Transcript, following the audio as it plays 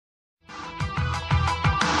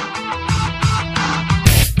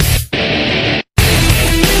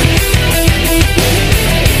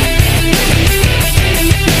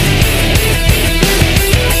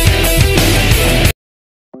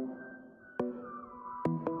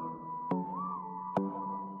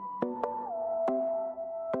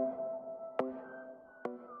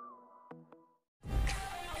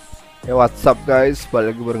Ya what's up guys,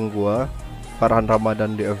 balik lagi bareng gua Farhan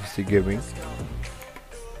Ramadan di FC Gaming.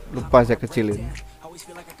 Lupa saya kecilin.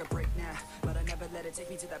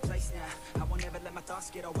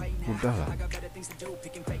 Udah lah.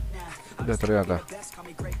 Udah ternyata.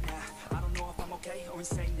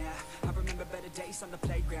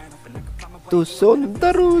 Tusun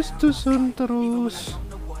terus.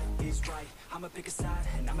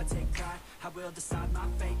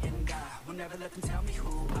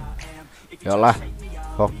 Yalah,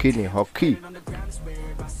 hoki nih, hoki.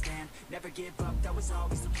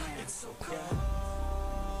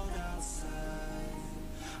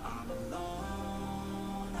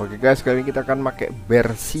 Oke guys, kali ini kita akan pakai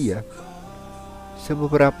versi ya.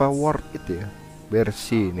 Seberapa worth it ya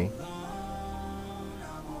versi ini.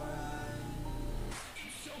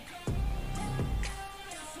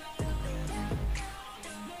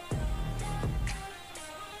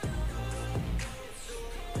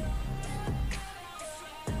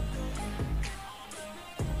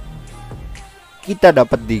 Kita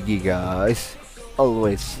dapat digi guys,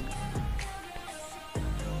 always.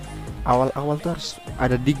 Awal-awal tuh harus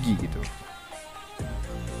ada digi gitu.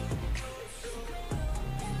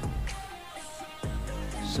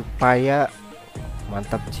 Supaya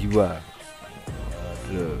mantap jiwa.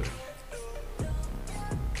 Aduh.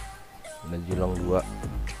 Ada jilong 2.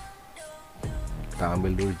 Kita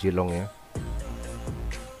ambil dulu jilong ya.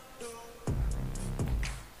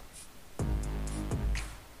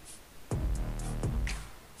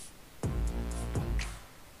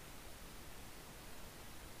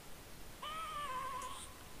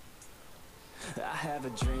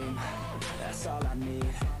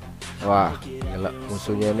 Wah, gila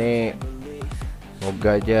musuhnya nih.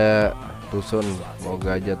 Moga aja tusun.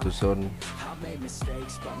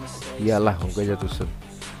 Iyalah, moga aja tusun.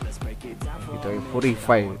 Kita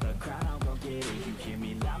purify.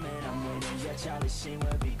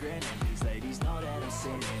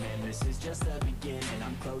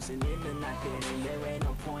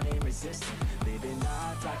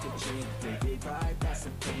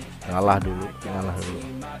 Ngalah dulu.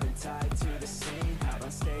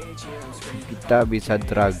 Kita bisa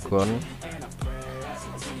dragon,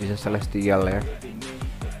 bisa celestial ya.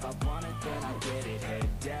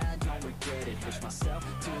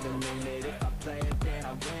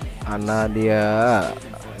 Ana dia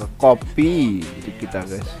copy jadi kita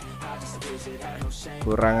guys,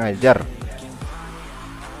 kurang ajar.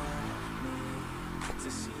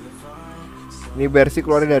 Ini versi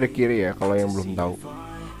keluarnya dari kiri ya, kalau yang belum tahu.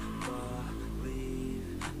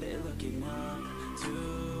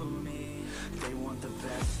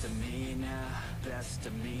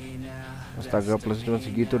 Astaga, plus cuma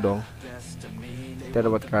segitu dong. Kita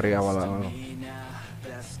dapat karya awal-awal.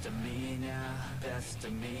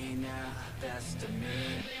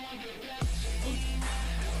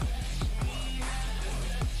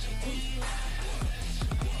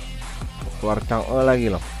 Keluar Chang'e lagi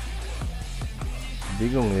loh.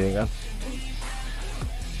 Bingung ya kan.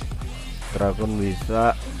 Dragon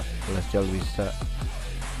bisa, celestial bisa.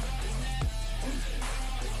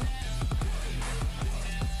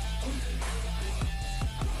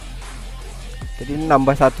 Jadi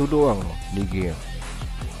nambah 1 doang di game.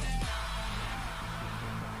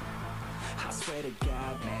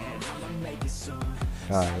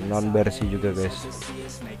 Nah, non versi juga guys.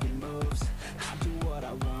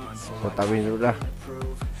 So, tapi itu udah.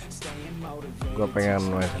 Gua pengen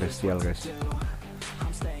main celestial guys.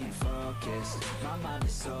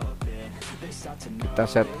 Kita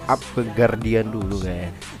set up ke guardian dulu guys.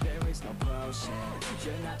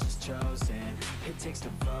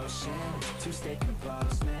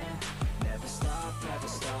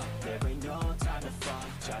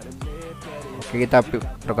 Oke, kita pick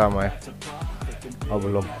pertama ya. Oh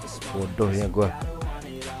belum, bodohnya gua.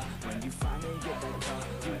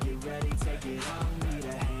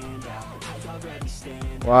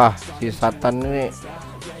 Wah, si Satan ini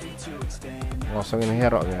ngosongin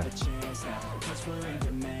hero ya.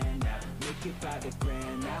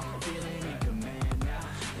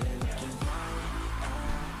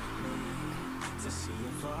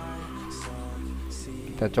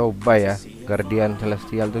 Kita coba ya, guardian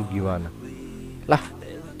celestial tuh gimana. Lah,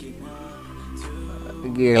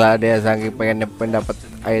 gila dia saking pengen dapat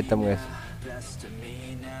item guys.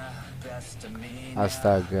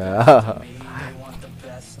 Astaga.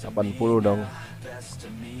 80 dong.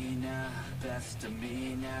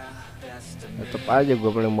 Tetep aja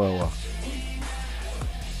gue paling bawah.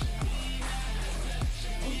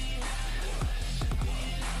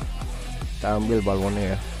 Kita ambil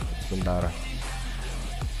balonnya ya, sebentar.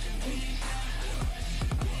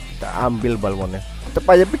 Kita ambil balonnya. Tetep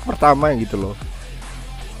aja pick pertama gitu loh.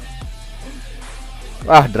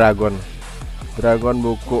 Ah, dragon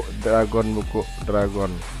buku, dragon.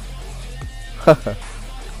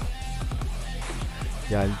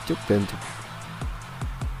 Jancuk.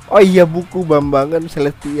 Oh iya, buku Bambangan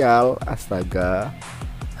Celestial. Astaga.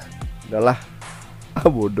 Udahlah.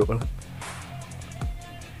 Bodoh lah.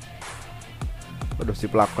 Waduh, si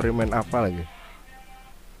pelakor ini main apa lagi?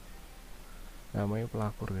 Namanya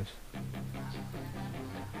pelakor, guys.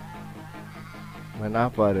 Main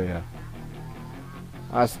apa dia ya?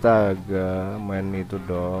 Astaga, main itu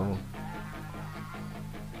dong.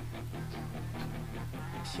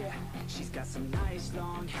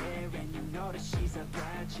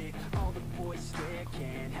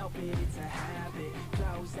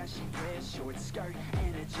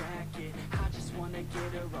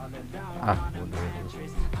 Ah, udah.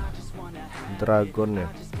 Dragon ya.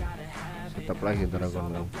 Tetap lagi dragon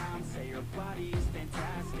kan.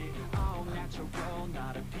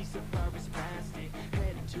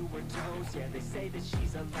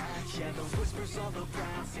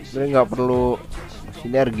 Sebenernya nggak perlu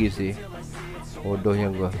sinergi sih. Bodohnya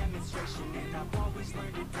gua.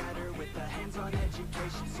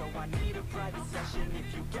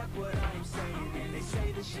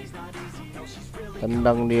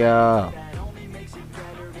 Tendang dia.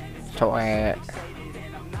 Coek.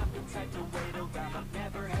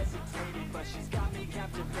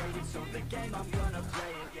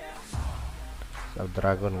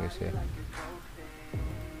 Dragon guys ya.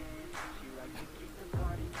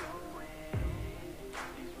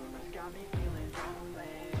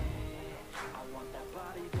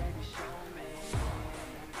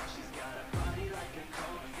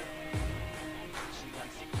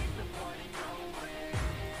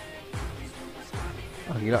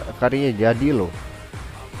 Ah, gila, karinya jadi loh.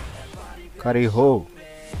 Kariho.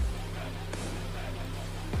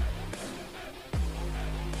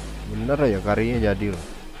 Bener ya, karinya jadi loh.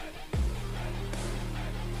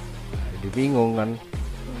 Jadi bingung kan.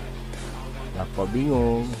 Lah kok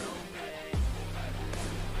bingung.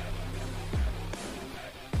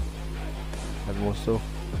 Dan musuh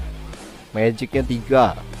magicnya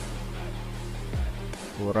 3.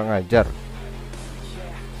 Kurang ajar.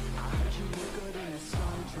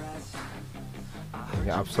 Ini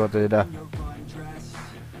absurd aja dah.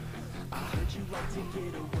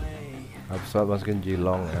 Absurd masukin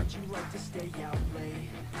jilong ya.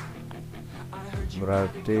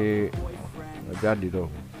 Berarti nggak jadi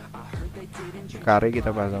dong. Kari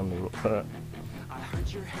kita pasang dulu.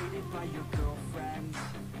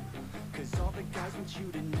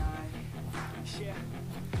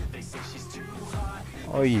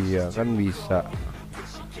 Oh iya kan bisa.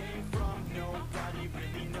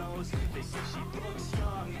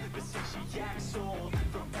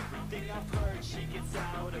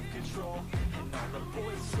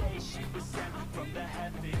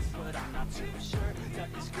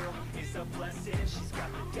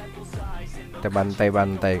 Kita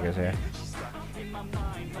bantai-bantai guys ya.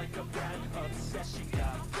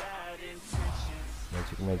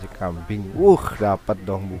 Magic kambing. Dapat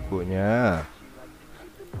dong bukunya.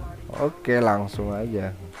 Oke, langsung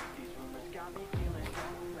aja.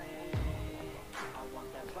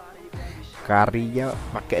 Karinya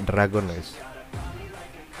pakai dragon guys.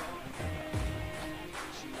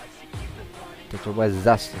 Kita coba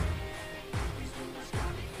Zhask.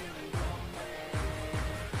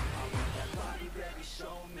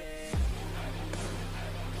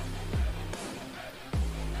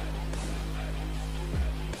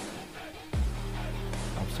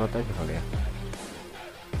 Absurd aja kali ya.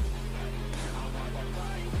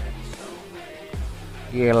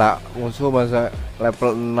 Gila, musuh masa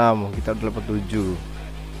level 6, kita udah level 7.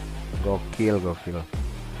 Gokil.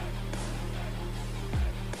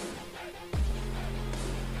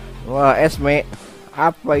 Wah, Esme.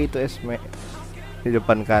 Apa itu Esme? Di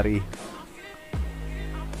depan kari.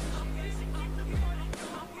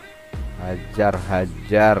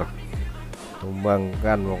 Hajar.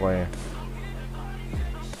 Tumbangkan pokoknya.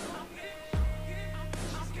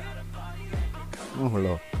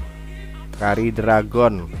 Loh. Kari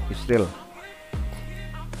dragon Israel.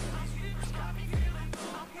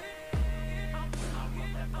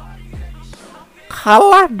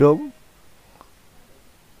 Kalah dong.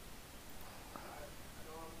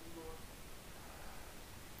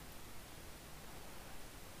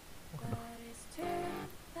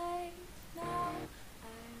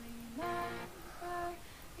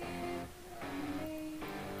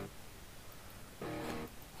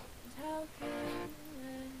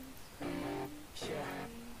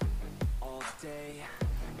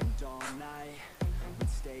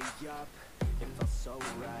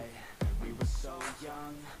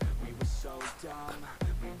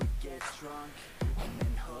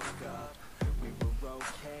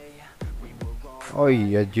 Oh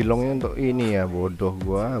iya, jilongnya untuk ini ya, bodoh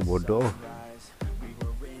gua, bodoh.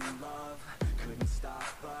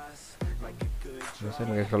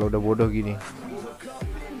 Biasanya guys kalau udah bodoh gini.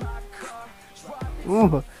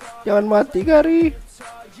 Jangan mati Kari.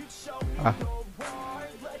 Ah.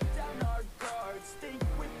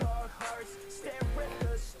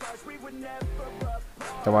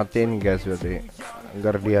 Kita matiin guys berarti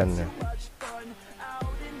guardiannya.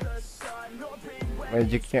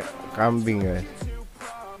 Magicnya kambing guys.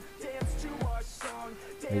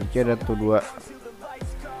 Magicnya ada tuh 2.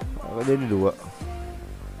 Apa jadi 2?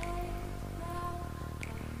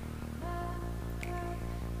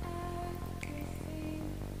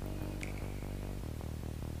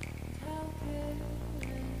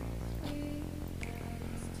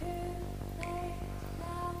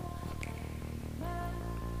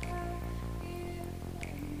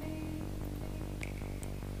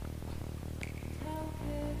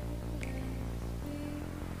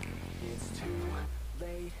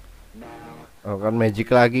 Oh kan magic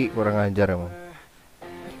lagi, kurang ajar emang.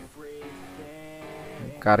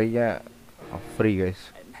 Karinya free guys.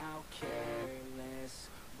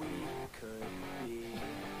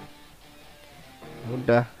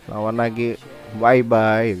 Udah lawan lagi, bye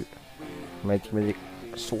bye. Magic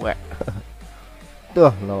sweat.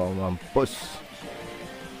 Tuh no, mampus.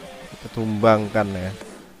 Kita tumbangkan ya.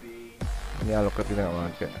 Ini alokat kita nggak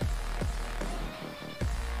pakai.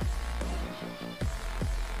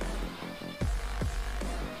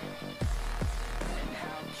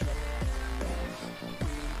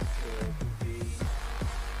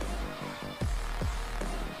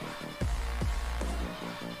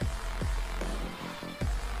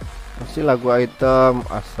 Kasih lagu item,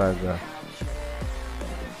 astaga.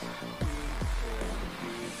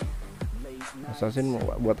 Assassin mau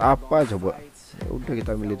buat apa coba? Ya udah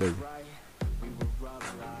kita ambil itu aja.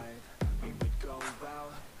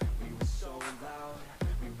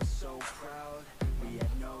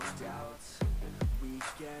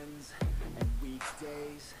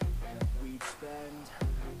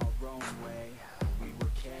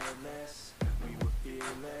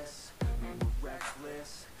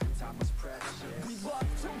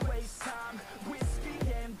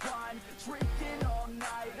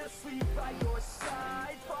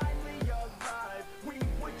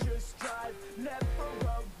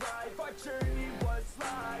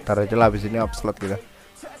 Ntar aja lah habis ini upslot kita.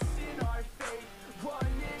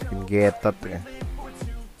 Bikin getot ya.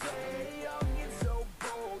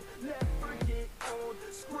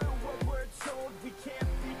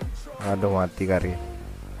 Aduh mati Kari.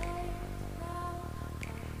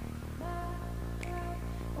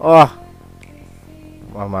 Oh,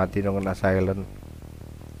 mati dong kena silent.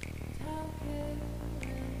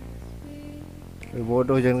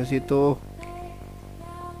 Bodoh jangan ke situ.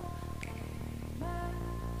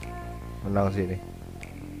 Menang sini.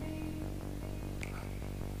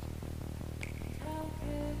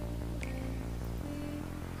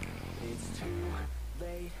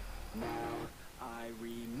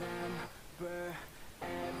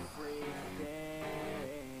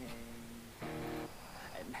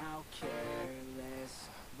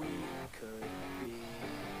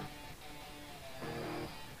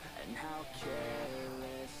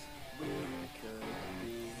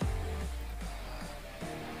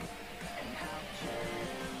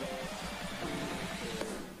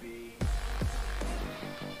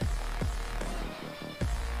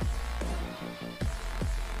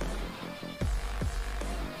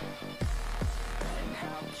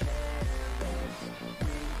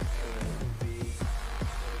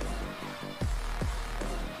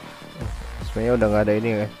 Sebenarnya udah nggak ada ini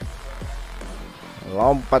ya.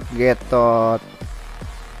 Lompat getot.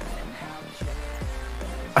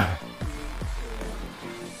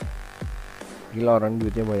 Gila orang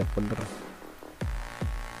duitnya banyak bener.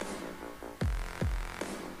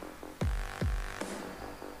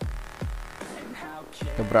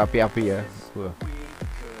 Kita berapi-api ya.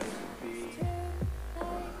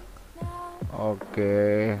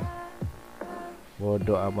 Oke.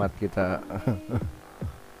 Bodoh amat kita.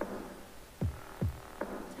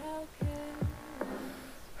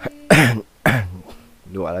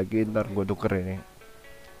 Dua lagi ntar gue tuker ini.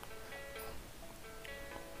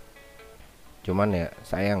 Cuman ya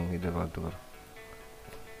sayang gitu kalau tuker.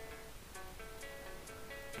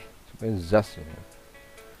 Sampai Zhask ya.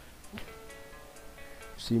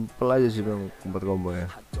 Simple aja sih bang combo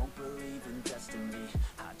ya.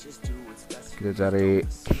 Kita cari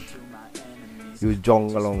Yujong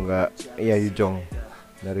kalau enggak, iya Yujong.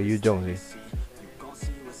 Dari Yujong sih.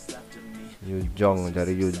 Yujong,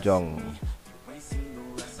 cari Yujong.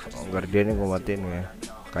 Oh, Guardian gue matiin ya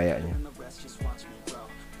kayaknya.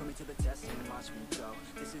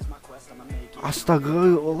 Astaga,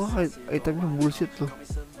 ya Allah, itemnya bullshit loh.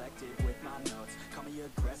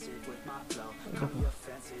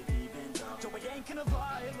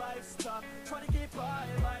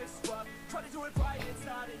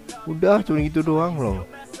 Udah cuma gitu doang loh.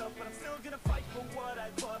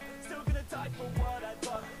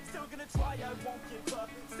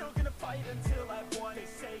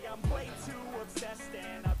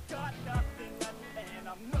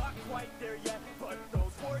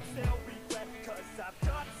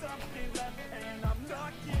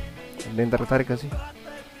 Ada yang tarik-tarik gak sih?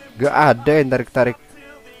 Gak ada yang tarik-tarik.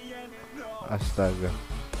 Astaga,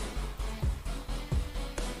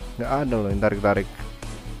 gak ada loh yang tarik-tarik.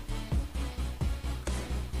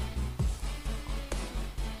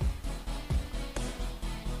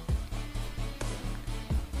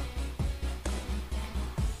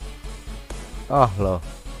 Ah loh,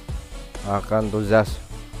 makan tuh Zhask,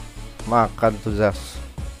 makan tuh Zhask.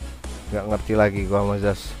 Gak ngerti lagi gua sama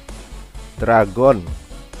Zhask. Dragon,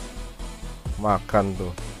 makan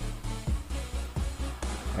tuh,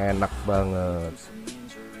 enak banget.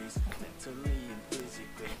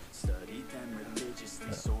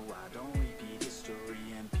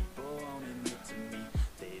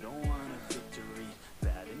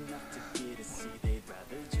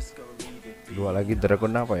 Dua lagi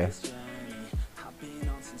dragon apa ya?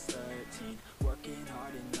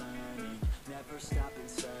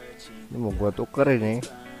 Ini mau gua tuker ini.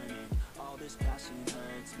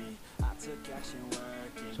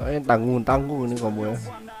 Soalnya tanggung-tanggung ini combo ya.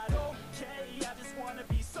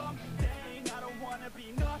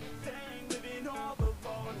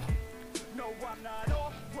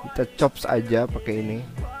 Kita chops aja pakai ini.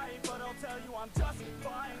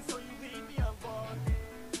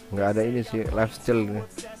 Nggak ada ini sih lifesteal ini.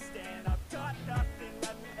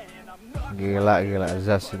 Gila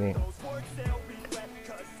Zhask ini.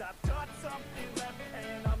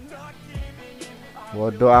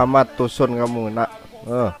 Bodoh amat tusun kamu nak.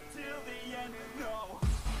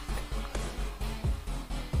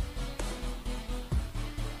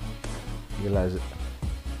 Gila.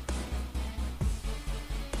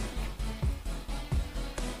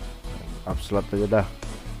 Up slot aja dah.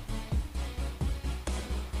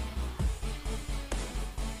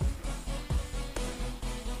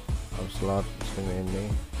 Up slot ini.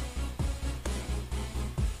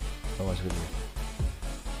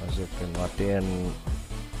 Masukin matiin.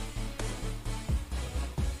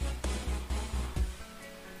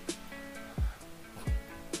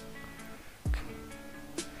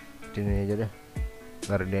 Ini aja dah.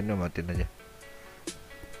 Guardiannya matiin aja.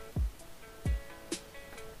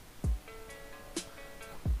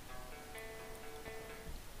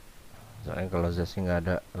 Soalnya kalau Zhask nggak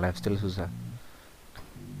ada lifesteal susah.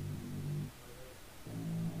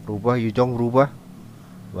 Rubah Yujong, rubah.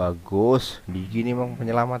 Bagus, Digi ini emang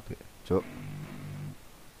penyelamat, cok.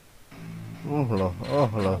 Loh,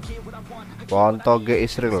 Pontoge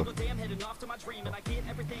Israel.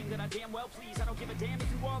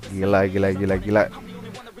 Gila.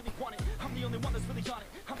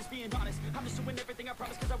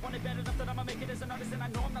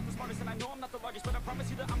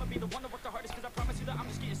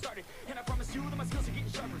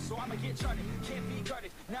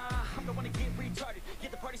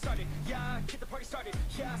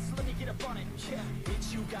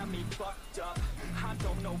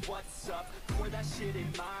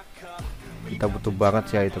 Kita butuh banget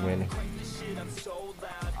sih item ini.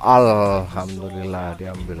 Alhamdulillah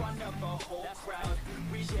diambil.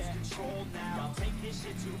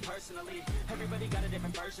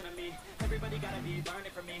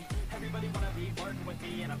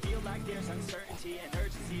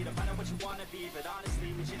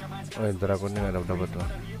 Oh, dragonnya nggak dapat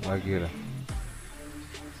lagi lah.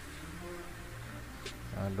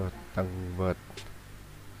 Aduh, tanggung banget.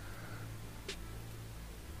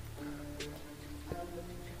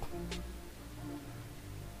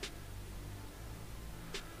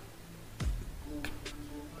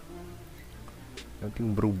 Nanti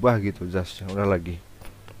berubah gitu Zhask, udah lagi.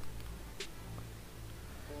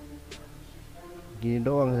 Gini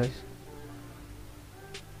doang guys.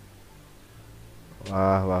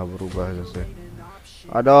 Wah berubah Zhask.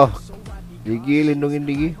 Aduh, Digi lindungin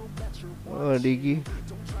Digi. Oh Digi.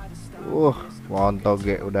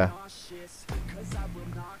 Pontoge udah.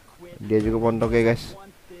 Dia juga Pontoge guys.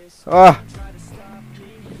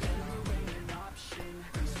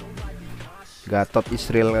 Gatot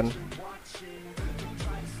Israel kan.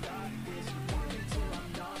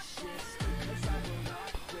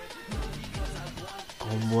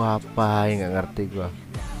 Combo apa yang nggak ngerti gua.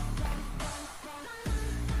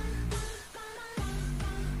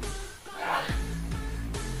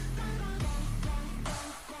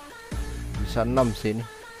 Bisa 6 sih ini.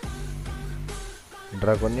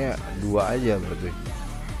 Dragonnya 2 aja berarti.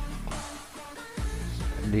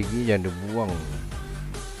 Digi jangan dibuang.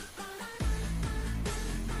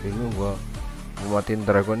 Bingung gua matiin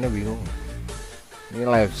dragonnya, bingung. Ini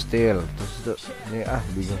lifestyle terus itu ini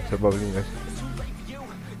bingung, serba bingung guys.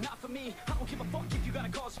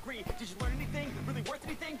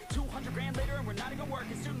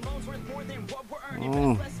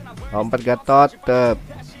 Lompat Gatot tetep.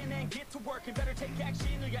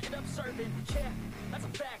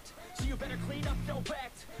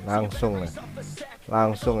 Langsung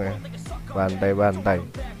ya bantai.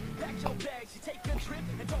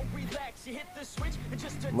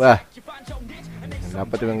 Wah,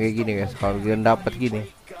 dapat yang kayak gini guys. Kalau kalian dapat gini,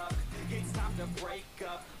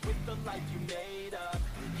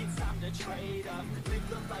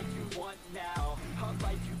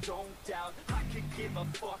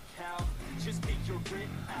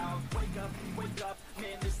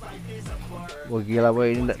 wah gila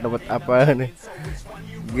boy, ini dapat apa nih?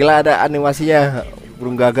 Gila, ada animasinya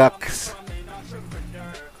burung gagak.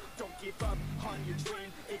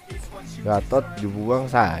 Gatot dibuang,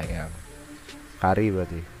 sayang. Kari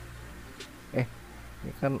berarti.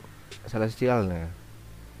 Ini kan Celestial nih.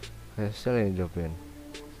 Celestial yang jawabin.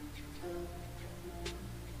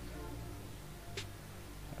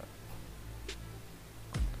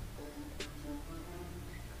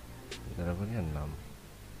 Dragonnya 6.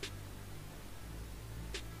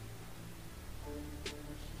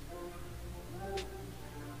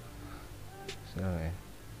 Sayang ya.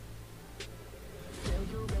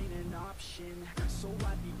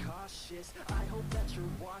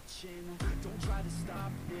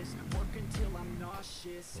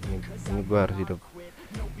 Ini gua harus hidup.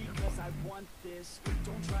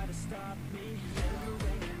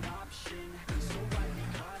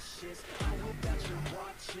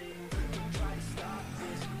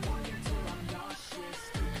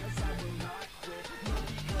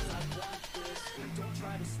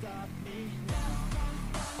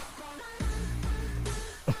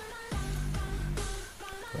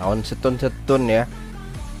 Lawan setun ya,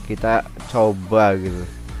 kita coba gitu.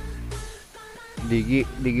 Digi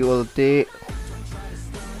ulti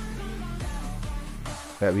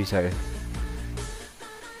nggak bisa ya,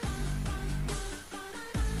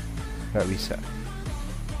 nggak bisa.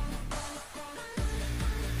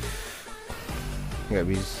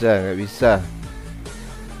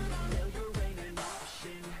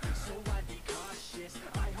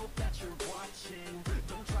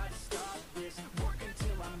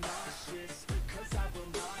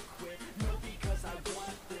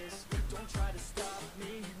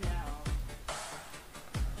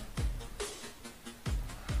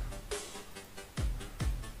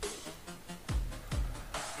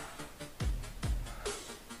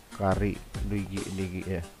 Kari Digi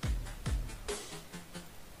ya.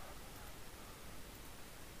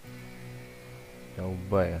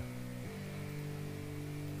 Coba ya.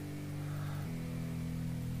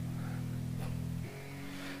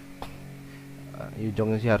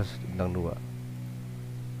 Yujongnya sih harus bintang 2.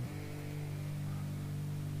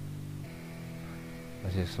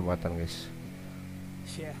 Masih kesempatan guys.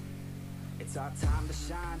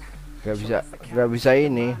 Gak bisa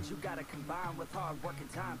ini. Bisa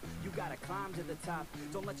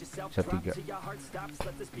 3.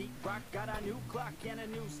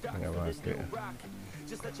 Nggak pakai.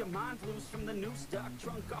 Just let your mind loose from the new stock,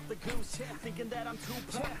 drunk off the goose, thinking that I'm too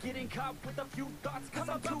pop, getting caught with a few thoughts,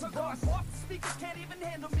 cause I'm too lost. Off the speakers can't even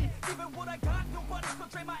handle me, even what I got, nobody's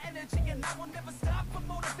gonna drain my energy, and I will never stop, I'm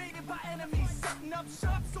motivated by enemies, setting up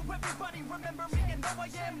shop, so everybody remember me, and no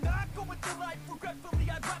I am not going through life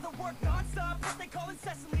regretfully, I'd rather work non-stop, what they call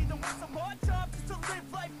incessantly, than work some hard job, just to live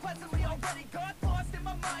life pleasantly, already got lost in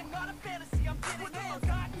my mind, not a fantasy, I'm getting it,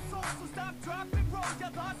 forgotten souls, so stop, drop, and roll,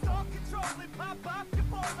 you lost all control, and pop off.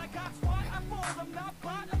 I got squad, I fold, I'm not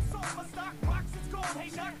bought, I'm sold, my stock box is gold,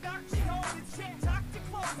 hey knock knock, she holding shit, talk to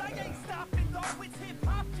close, I ain't stopping though, it's hip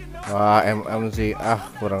hop, you know. Wah, MM sih,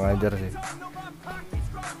 kurang ajar sih.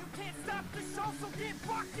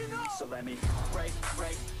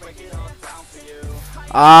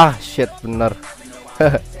 Shit, bener.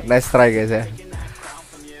 Nice try guys ya.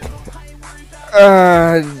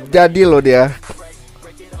 Jadi loh dia.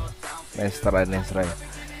 Nice try.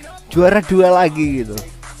 Juara 2 lagi gitu.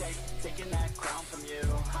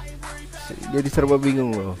 Jadi serba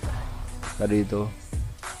bingung loh tadi itu.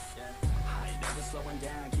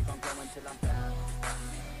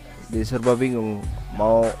 Jadi serba bingung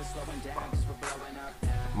mau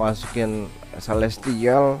masukin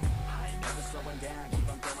Celestial,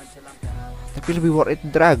 tapi lebih worth it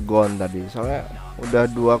Dragon tadi, soalnya udah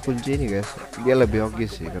 2 kunci ini guys, dia lebih oke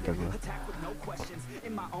sih kata gue.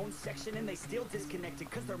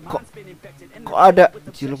 Kok ada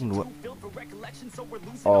Cilung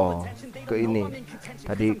 2? Oh, ke ini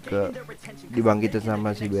tadi ke dibangkitin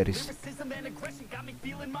sama si Beris.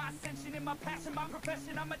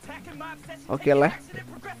 Oke lah,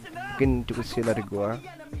 mungkin cukup sih dari gua.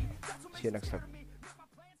 See you next time.